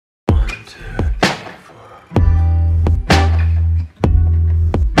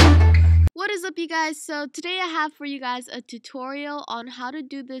is up, you guys? So today I have for you guys a tutorial on how to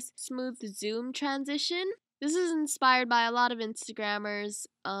do this smooth zoom transition. This is inspired by a lot of Instagrammers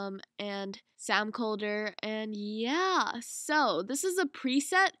and Sam Kolder, and yeah, so this is a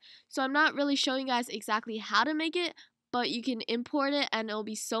preset, so I'm not really showing you guys exactly how to make it, but you can import it and it'll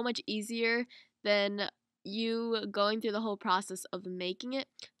be so much easier than you going through the whole process of making it.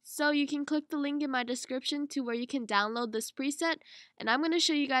 So you can click the link in my description to where you can download this preset, and I'm going to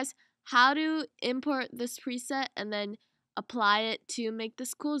show you guys how to import this preset and then apply it to make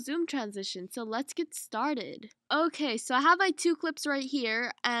this cool zoom transition. So let's get started. Okay, so I have my two clips right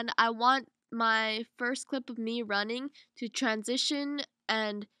here, and I want my first clip of me running to transition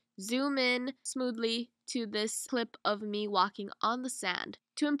and zoom in smoothly to this clip of me walking on the sand.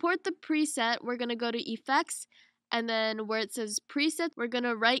 To import the preset, we're going to go to Effects, and then where it says Preset, we're going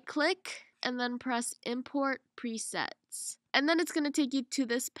to right click and then press Import Presets. And then it's going to take you to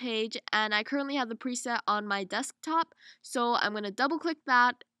this page, and I currently have the preset on my desktop, so I'm going to double click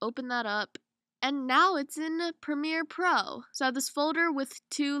that, open that up, and now it's in Premiere Pro. So I have this folder with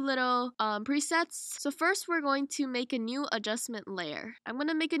two little presets. So first we're going to make a new adjustment layer. I'm going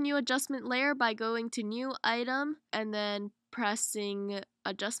to make a new adjustment layer by going to New Item and then pressing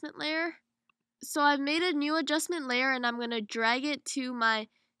Adjustment Layer. So I've made a new adjustment layer, and I'm going to drag it to my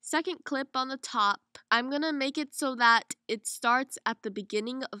second clip on the top. I'm going to make it so that it starts at the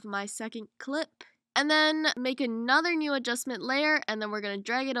beginning of my second clip. And then make another new adjustment layer, and then we're going to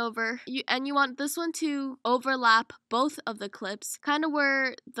drag it over. You want this one to overlap both of the clips, kind of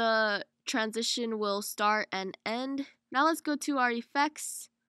where the transition will start and end. Now let's go to our effects.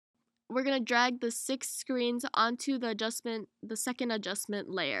 We're going to drag the 6 screens onto the second adjustment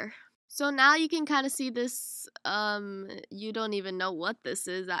layer. So now you can kind of see this, you don't even know what this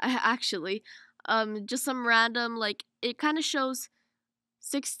is actually. Just some random, like, it kind of shows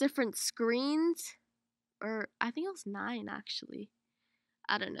 6 different screens, or I think it was 9 actually.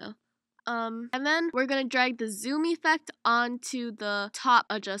 I don't know. And then we're going to drag the zoom effect onto the top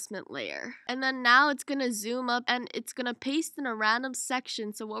adjustment layer. And then now it's going to zoom up and it's going to paste in a random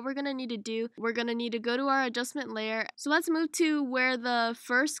section. So what we're going to need to do, we're going to need to go to our adjustment layer. So let's move to where the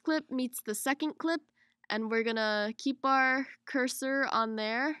first clip meets the second clip. And we're gonna keep our cursor on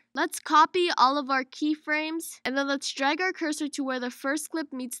there. Let's copy all of our keyframes, and then let's drag our cursor to where the first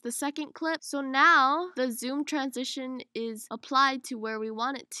clip meets the second clip. So now the zoom transition is applied to where we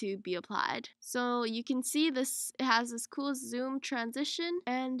want it to be applied. So you can see this, it has this cool zoom transition,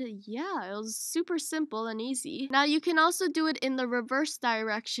 and yeah, it was super simple and easy. Now you can also do it in the reverse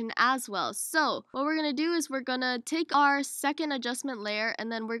direction as well. So what we're gonna do is we're gonna take our second adjustment layer, and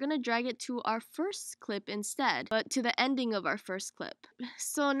then we're gonna drag it to our first clip instead, but to the ending of our first clip.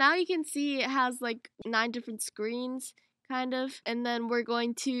 So now you can see it has like 9 different screens kind of, and then we're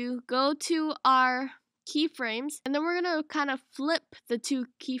going to go to our keyframes, and then we're gonna kind of flip the 2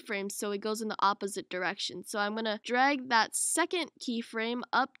 keyframes so it goes in the opposite direction. So I'm gonna drag that second keyframe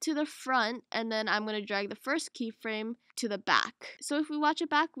up to the front, and then I'm gonna drag the first keyframe to the back. So if we watch it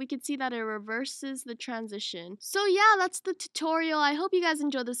back, we can see that it reverses the transition. So yeah, that's the tutorial. I hope you guys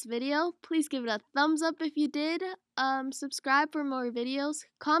enjoyed this video. Please give it a thumbs up if you did. Subscribe for more videos.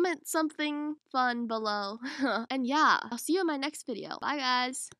 Comment something fun below. And yeah, I'll see you in my next video. Bye guys.